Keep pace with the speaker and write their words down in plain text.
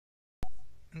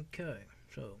Okay,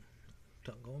 so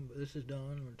this is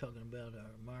Don. We're talking about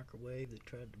our microwave that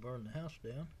tried to burn the house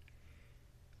down.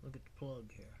 Look at the plug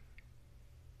here.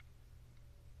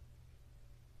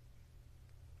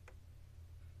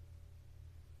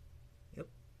 Yep,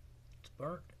 it's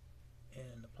burnt,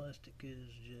 and the plastic is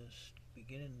just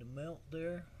beginning to melt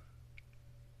there.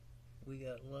 We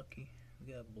got lucky,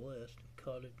 we got blessed, and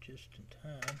caught it just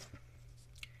in time.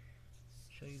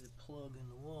 Show you the plug in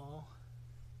the wall.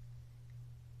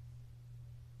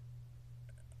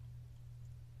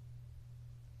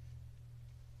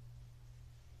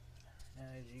 Now,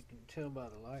 as you can tell by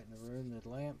the light in the room, the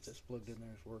lamp that's plugged in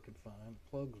there is working fine. The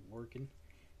plug's working.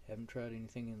 Haven't tried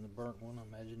anything in the burnt one. I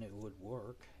imagine it would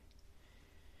work.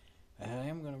 I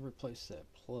am going to replace that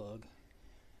plug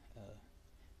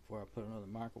before I put another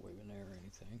microwave in there or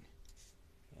anything.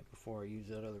 And before I use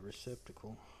that other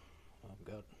receptacle, I've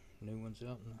got new ones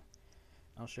out, and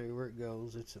I'll show you where it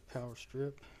goes. It's a power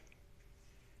strip.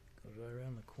 Goes right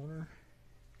around the corner.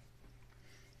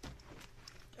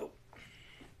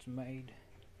 It's made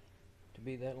to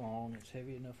be that long. It's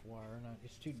heavy enough wire.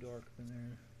 It's too dark in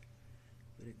there,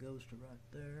 but it goes to right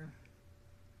there.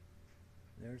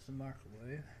 There's the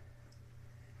microwave,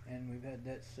 and we've had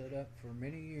that set up for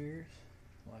many years,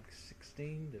 like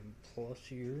 16 to plus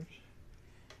years.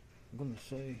 I'm going to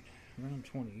say around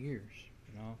 20 years,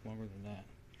 no, longer than that.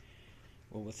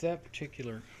 Well, with that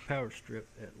particular power strip,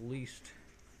 at least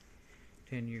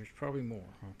 10 years, probably more,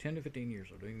 10 to 15 years.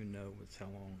 I don't even know what's how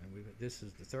long. And this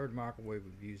is the third microwave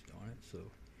we've used on it, so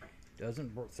it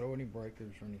doesn't throw any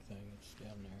breakers or anything. It's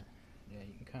down there. Yeah,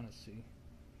 you can kind of see.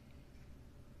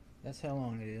 That's how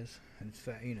long it is. And it's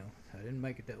fat. You know, I didn't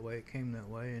make it that way. It came that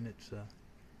way, and it's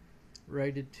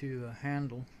rated to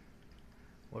handle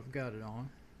what I've got it on.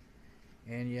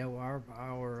 And yeah, well,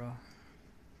 our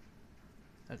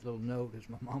that little note is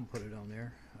my mom put it on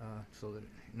there so that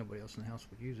nobody else in the house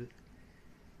would use it.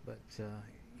 But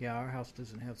yeah, our house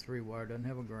doesn't have three wire, doesn't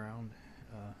have a ground,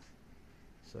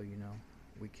 so you know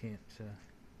we can't.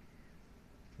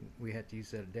 We had to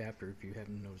use that adapter. If you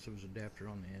haven't noticed, there was an adapter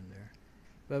on the end there.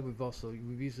 But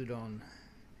we've used it on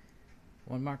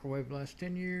one microwave the last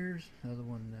 10 years, another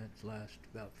one that's last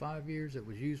about 5 years. That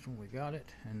was used when we got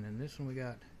it, and then this one we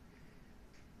got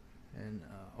in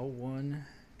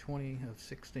 01/20 of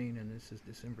 16, and this is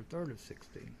December 3rd of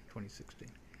 2016.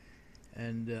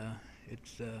 And I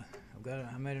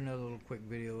made another little quick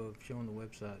video of showing the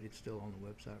website. It's still on the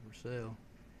website for sale.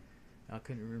 I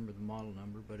couldn't remember the model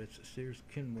number, but it's a Sears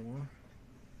Kenmore.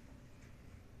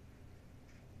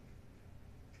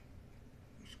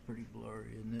 It's pretty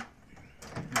blurry, isn't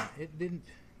it?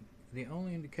 The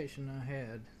only indication I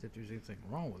had that there's anything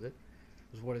wrong with it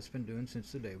was what it's been doing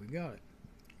since the day we got it.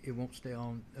 It won't stay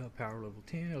on power level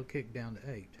 10. It'll kick down to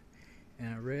 8.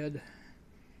 And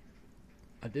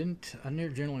I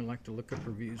never generally like to look up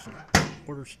reviews and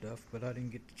order stuff, but I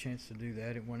didn't get the chance to do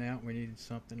that. It went out, we needed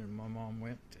something, and my mom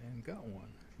went and got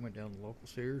one. Went down to the local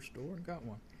Sears store and got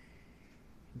one.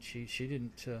 And she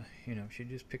didn't, she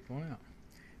just picked one out.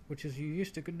 Which is, you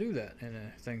used to could do that,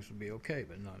 and things would be okay,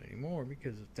 but not anymore,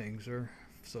 because things are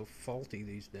so faulty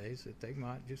these days that they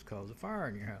might just cause a fire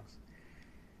in your house.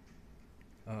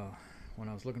 When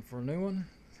I was looking for a new one,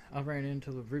 I ran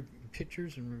into the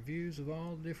pictures and reviews of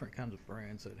all different kinds of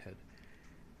brands that had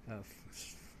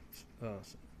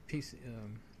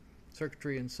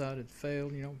circuitry inside had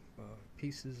failed,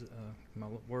 pieces. My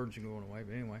words are going away,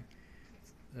 but anyway,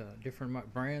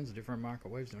 different brands, different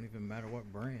microwaves. Don't even matter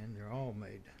what brand; they're all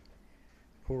made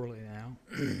poorly now.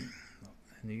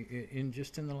 And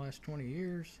just in the last 20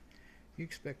 years, you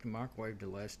expect a microwave to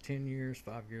last 10 years.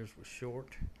 5 years was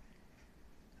short.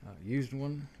 Used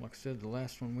one, like I said, the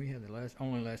last one we had,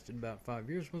 only lasted about 5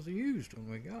 years, was a used when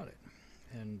we got it.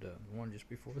 And the one just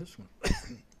before this one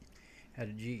had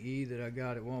a GE that I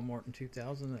got at Walmart in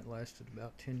 2000 that lasted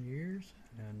about 10 years.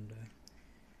 And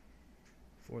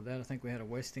before that, I think we had a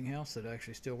Westinghouse that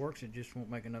actually still works. It just won't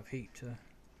make enough heat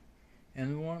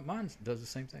and mine does the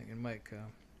same thing.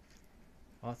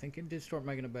 I think it did start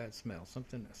making a bad smell. Some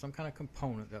kind of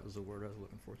component, that was the word I was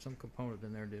looking for. Some component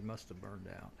in there must have burned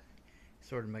out.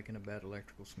 Started making a bad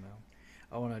electrical smell.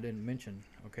 Oh, and I didn't mention,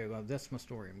 okay, well, that's my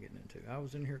story I'm getting into. I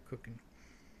was in here cooking.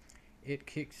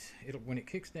 When it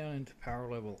kicks down into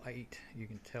power level 8, you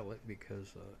can tell it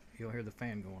because you'll hear the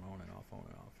fan going on and off.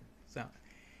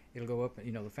 It'll go up,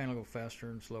 the fan will go faster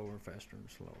and slower and faster and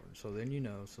slower. So then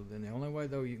the only way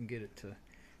though you can get it to,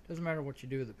 doesn't matter what you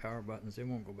do with the power buttons, it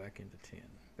won't go back into 10.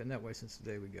 Been that way since the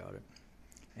day we got it.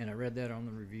 And I read that on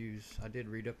the reviews. I did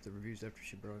read up the reviews after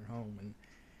she brought it home, and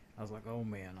I was like, oh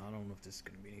man, I don't know if this is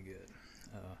going to be any good.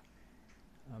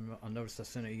 I noticed I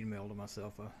sent an email to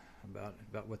myself about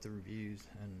what the reviews,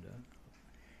 and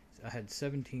I had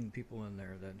 17 people in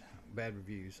there that bad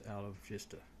reviews out of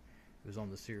just it was on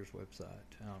the Sears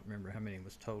website. I don't remember how many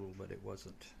was total, but it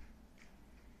wasn't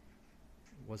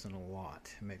a lot.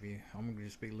 Maybe I'm gonna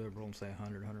just be liberal and say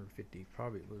 100, 150.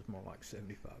 Probably it was more like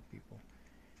 75 people.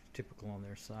 It's typical on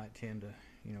their site, 10 to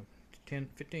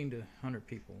 15 to 100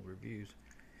 people reviews.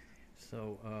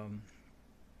 So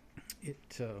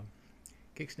it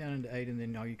kicks down into 8, and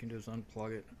then all you can do is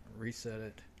unplug it, reset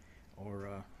it,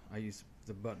 or I use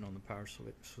the button on the power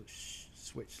switch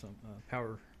some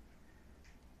power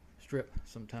strip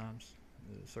sometimes,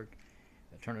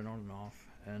 turn it on and off,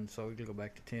 and so it'll go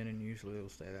back to 10, and usually it'll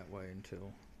stay that way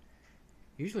until.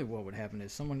 Usually what would happen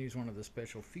is someone used one of the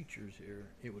special features here,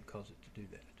 it would cause it to do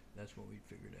that. That's what we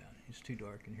figured out. It's too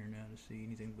dark in here now to see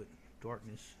anything but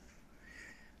darkness.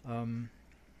 I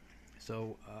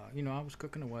was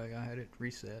cooking away. I had it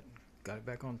reset, got it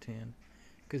back on 10,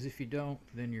 because if you don't,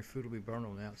 then your food will be burned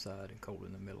on the outside and cold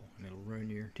in the middle, and it'll ruin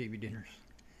your TV dinners.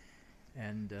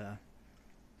 And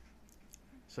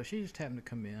so she just happened to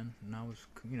come in, and I was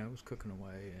cooking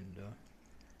away, and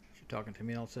she talking to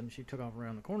me, and all of a sudden she took off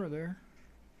around the corner there,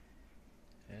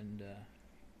 and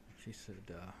she said,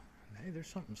 hey, there's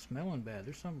something smelling bad,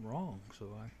 there's something wrong.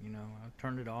 So I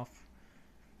turned it off.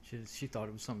 She thought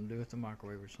it was something to do with the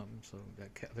microwave or something, so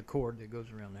the cord that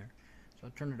goes around there. So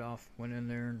I turned it off, went in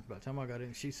there, and by the time I got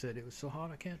in, she said it was so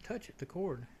hot I can't touch it, the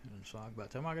cord. And so by the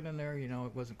time I got in there,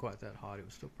 it wasn't quite that hot. It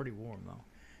was still pretty warm though.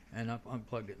 And I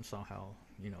unplugged it and saw how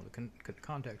the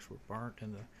contacts were burnt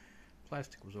and the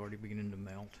plastic was already beginning to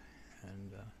melt.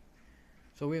 And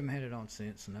so we haven't had it on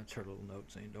since, and that's her little note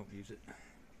saying don't use it.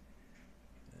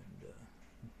 And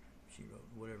she wrote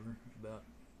whatever about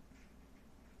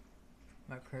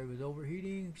microwave is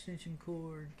overheating, extension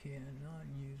cord cannot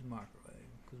use microwave,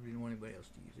 because we didn't want anybody else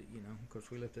to use it, Of course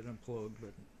we left it unplugged,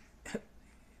 but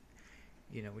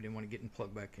we didn't want to get it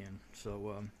plugged back in.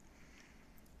 So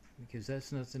because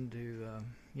that's nothing to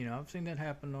I've seen that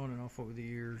happen on and off over the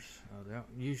years.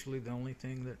 Usually the only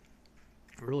thing that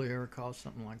really ever caused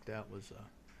something like that was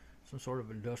some sort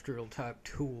of industrial type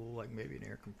tool, like maybe an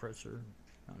air compressor,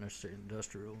 not necessarily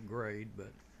industrial grade,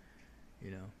 but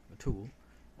a tool.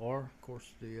 Or, of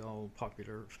course, the all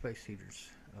popular space heaters.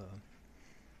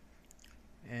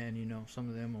 And, some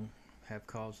of them will have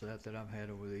caused that I've had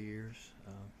over the years.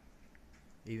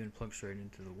 Even plugged straight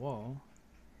into the wall.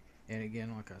 And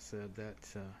again, like I said,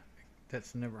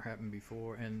 that's never happened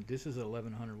before. And this is a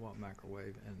 1100 watt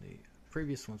microwave, and the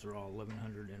previous ones are all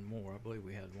 1100 and more. I believe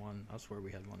we had one, I swear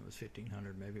we had one that was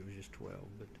 1500, maybe it was just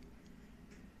 12, but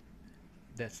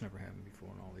that's never happened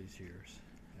before in all these years.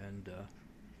 And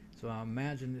so I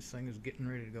imagine this thing is getting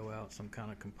ready to go out. Some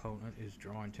kind of component is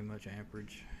drawing too much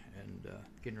amperage and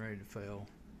getting ready to fail.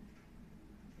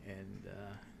 And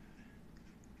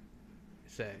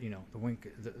it's that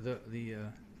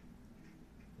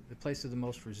the place of the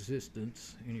most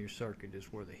resistance in your circuit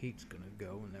is where the heat's going to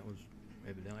go, and that was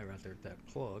evidently right there at that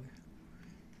plug.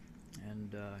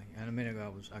 And a minute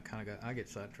ago I get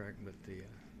sidetracked, but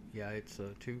it's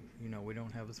we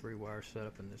don't have a 3-wire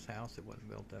setup in this house. It wasn't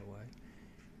built that way.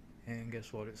 And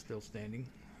guess what? It's still standing,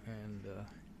 and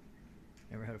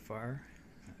never had a fire.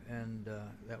 And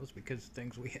that was because the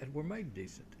things we had were made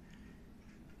decent.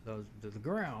 The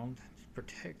ground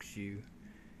protects you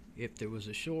if there was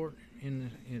a short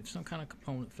in some kind of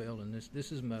component failed. And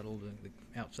this is metal. The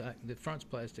outside, the front's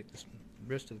plastic. The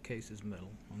rest of the case is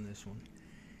metal on this one.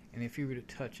 And if you were to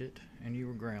touch it and you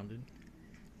were grounded,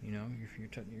 if you're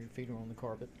touching your feet are on the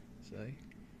carpet, say,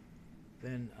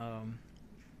 then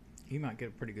you might get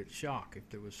a pretty good shock if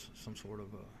there was some sort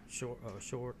of a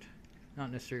short,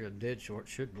 not necessarily a dead short.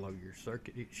 Should blow your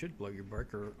circuit. It should blow your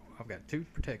breaker. I've got 2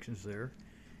 protections there: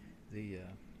 the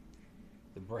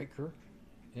breaker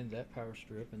in that power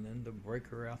strip, and then the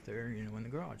breaker out there, in the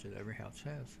garage that every house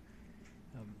has.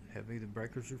 Have either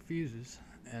breakers or fuses,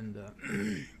 and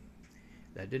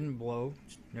that didn't blow.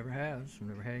 Never has. We've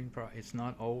never had any problem. It's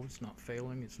not old. It's not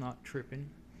failing. It's not tripping.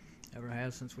 Never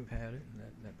has since we've had it.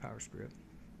 That power strip.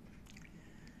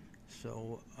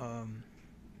 So I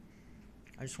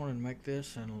just wanted to make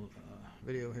this and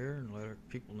video here and let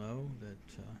people know that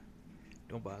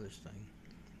don't buy this thing.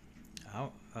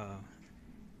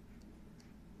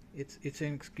 It's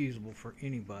inexcusable for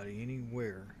anybody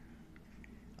anywhere.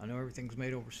 I know everything's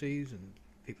made overseas, and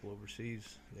people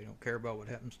overseas, they don't care about what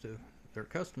happens to their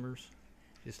customers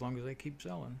as long as they keep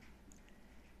selling.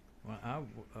 Well,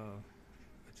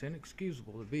 it's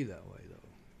inexcusable to be that way though,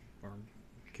 or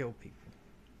kill people.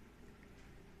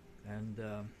 And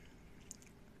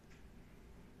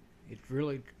it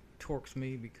really torques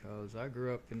me because I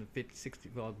grew up in the 50s,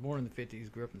 60s. Well, I was born in the 50s,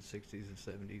 grew up in the 60s and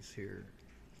 70s here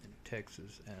in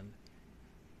Texas, and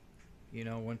you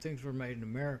know, when things were made in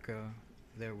America,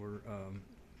 there were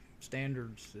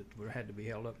standards that had to be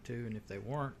held up to, and if they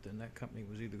weren't, then that company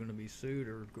was either going to be sued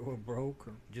or go broke,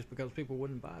 or just because people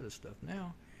wouldn't buy this stuff.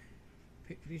 Now,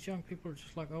 these young people are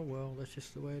just like, oh well, that's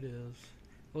just the way it is.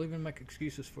 They'll even make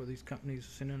excuses for these companies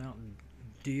sending out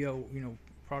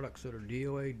products that are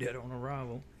DOA, dead on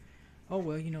arrival. Oh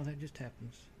well, you know, that just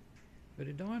happens. But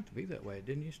it don't have to be that way. It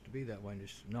didn't used to be that way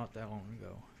just not that long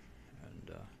ago.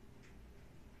 And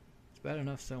it's bad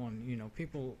enough selling, you know,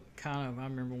 people kind of, I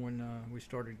remember when we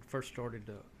first started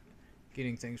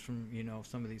getting things from, you know,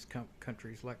 some of these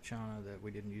countries like China that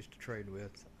we didn't used to trade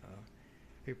with.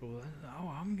 People, oh,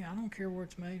 I don't care where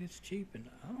it's made, it's cheap, and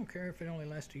I don't care if it only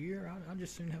lasts a year, I'll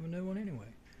just soon have a new one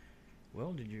anyway.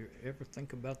 Well, did you ever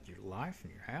think about your life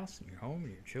and your house and your home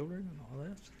and your children and all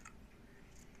this?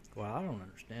 What I don't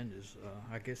understand is,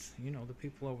 I guess, you know, the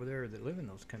people over there that live in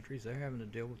those countries, they're having to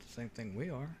deal with the same thing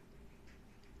we are.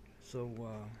 So,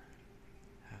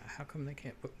 how come they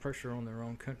can't put pressure on their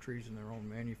own countries and their own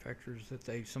manufacturers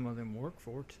that some of them work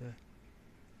for to,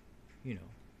 you know,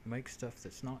 make stuff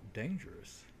that's not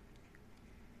dangerous?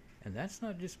 And that's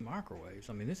not just microwaves.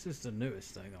 I mean, this is the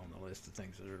newest thing on the list of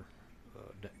things that are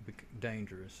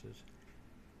dangerous. Is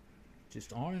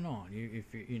just on and on.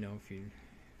 If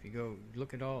you go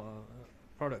look at all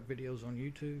product videos on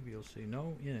YouTube, you'll see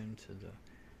no end to the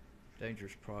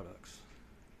dangerous products.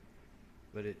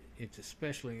 But it's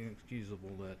especially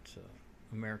inexcusable that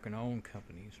American-owned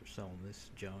companies are selling this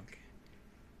junk.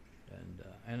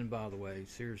 And by the way,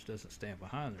 Sears doesn't stand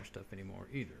behind their stuff anymore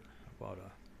either. I bought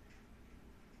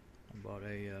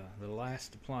the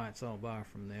last appliance I'll buy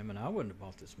from them, and I wouldn't have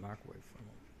bought this microwave from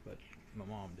them, but my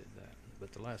mom did that.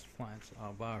 But the last appliance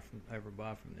I'll ever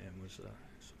buy from them was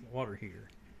a water heater.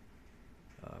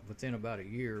 Within about a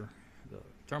year, the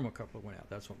thermocouple went out.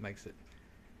 That's what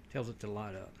tells it to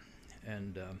light up.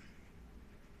 And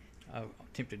I'm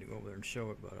tempted to go over there and show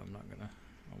it, but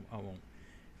I won't.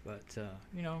 But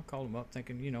you know, called them up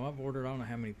thinking, you know, I've ordered I don't know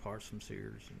how many parts from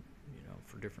Sears, and you know,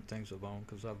 for different things I've owned,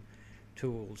 because I've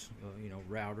tools, you know,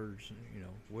 routers, you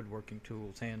know, woodworking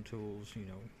tools, hand tools, you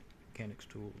know, mechanics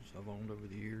tools I've owned over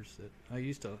the years that I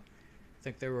used to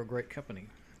think they were a great company,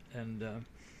 and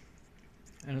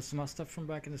it's my stuff from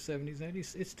back in the 70s,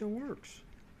 80s. It still works.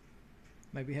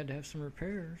 Maybe had to have some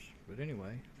repairs, but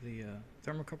anyway, the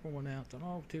thermocouple went out. Thought,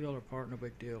 oh, $2 part, no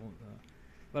big deal.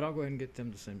 But I'll go ahead and get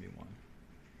them to send me one.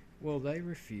 Well, they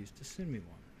refused to send me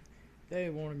one. They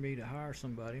wanted me to hire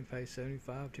somebody and pay $75,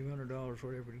 $200,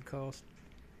 whatever it cost,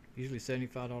 usually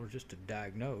 $75 just to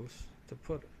diagnose, to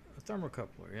put a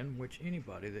thermocoupler in, which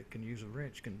anybody that can use a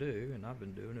wrench can do, and I've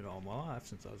been doing it all my life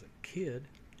since I was a kid.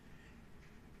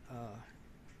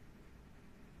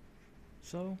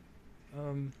 So,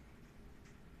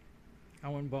 I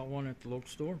went and bought one at the local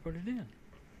store and put it in.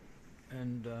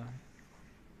 And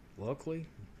luckily,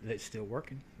 it's still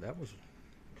working. That was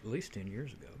at least 10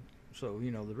 years ago. So,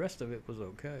 you know, the rest of it was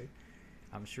okay.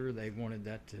 I'm sure they wanted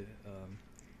that to,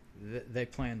 they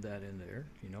planned that in there,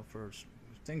 you know, for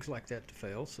things like that to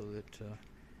fail, so that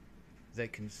they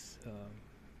can,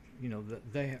 you know,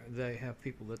 that they have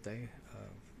people that they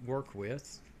work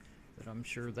with, that I'm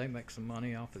sure they make some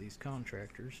money off of these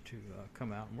contractors to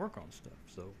come out and work on stuff.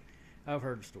 So I've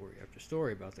heard story after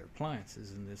story about their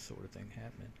appliances and this sort of thing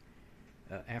happening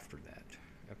after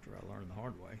I learned the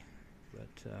hard way.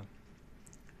 But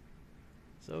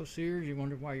so Sears, you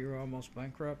wonder why you're almost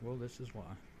bankrupt? Well, this is why.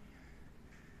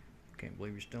 Can't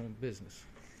believe you're still in business.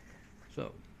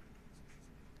 So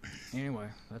anyway,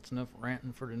 that's enough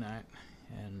ranting for tonight.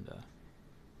 And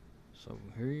so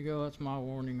here you go. That's my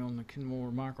warning on the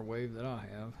Kenmore microwave that I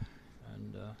have.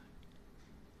 And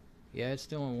yeah, it's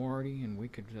still in warranty, and we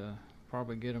could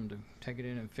probably get them to take it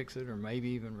in and fix it, or maybe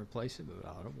even replace it, but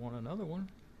I don't want another one.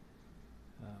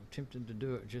 I'm tempted to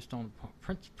do it just on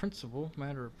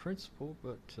matter of principle,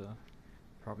 but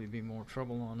probably be more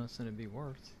trouble on us than it'd be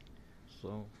worth.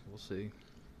 So we'll see.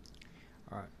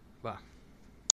 All right, bye.